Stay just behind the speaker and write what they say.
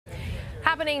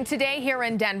Happening today here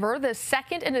in Denver, the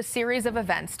second in a series of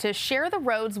events to share the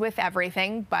roads with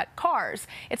everything but cars.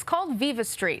 It's called Viva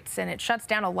Streets, and it shuts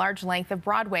down a large length of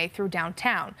Broadway through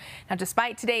downtown. Now,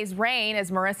 despite today's rain,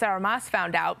 as Marissa Armas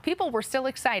found out, people were still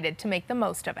excited to make the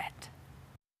most of it.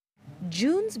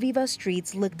 June's Viva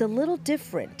Streets looked a little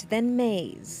different than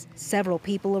May's. Several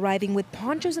people arriving with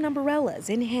ponchos and umbrellas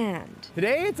in hand.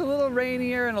 Today it's a little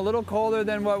rainier and a little colder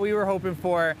than what we were hoping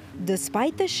for.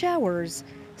 Despite the showers,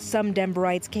 some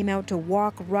Denverites came out to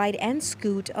walk, ride, and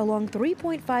scoot along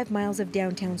 3.5 miles of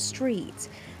downtown streets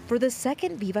for the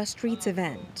second Viva Streets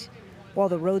event. While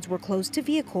the roads were closed to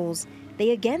vehicles,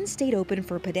 they again stayed open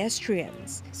for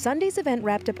pedestrians. Sunday's event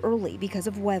wrapped up early because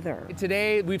of weather.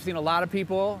 Today we've seen a lot of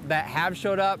people that have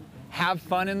showed up, have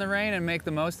fun in the rain and make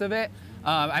the most of it.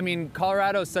 I mean,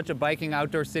 Colorado is such a biking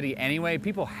outdoor city anyway.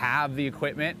 People have the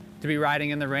equipment to be riding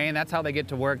in the rain. That's how they get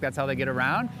to work. That's how they get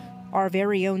around. Our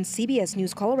very own CBS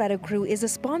News Colorado crew is a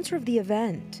sponsor of the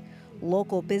event.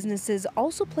 Local businesses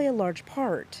also play a large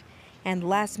part. And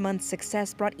last month's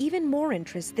success brought even more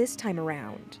interest this time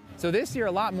around. So this year,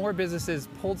 a lot more businesses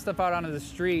pulled stuff out onto the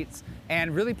streets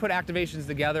and really put activations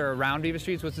together around Viva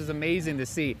Streets, which is amazing to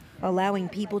see. Allowing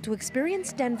people to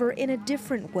experience Denver in a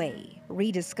different way,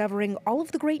 rediscovering all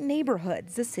of the great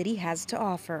neighborhoods the city has to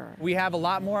offer. We have a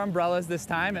lot more umbrellas this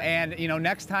time, and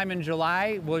next time in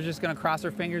July, we're just going to cross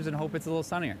our fingers and hope it's a little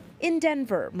sunnier. In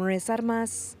Denver, Marissa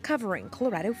Armas, covering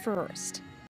Colorado First.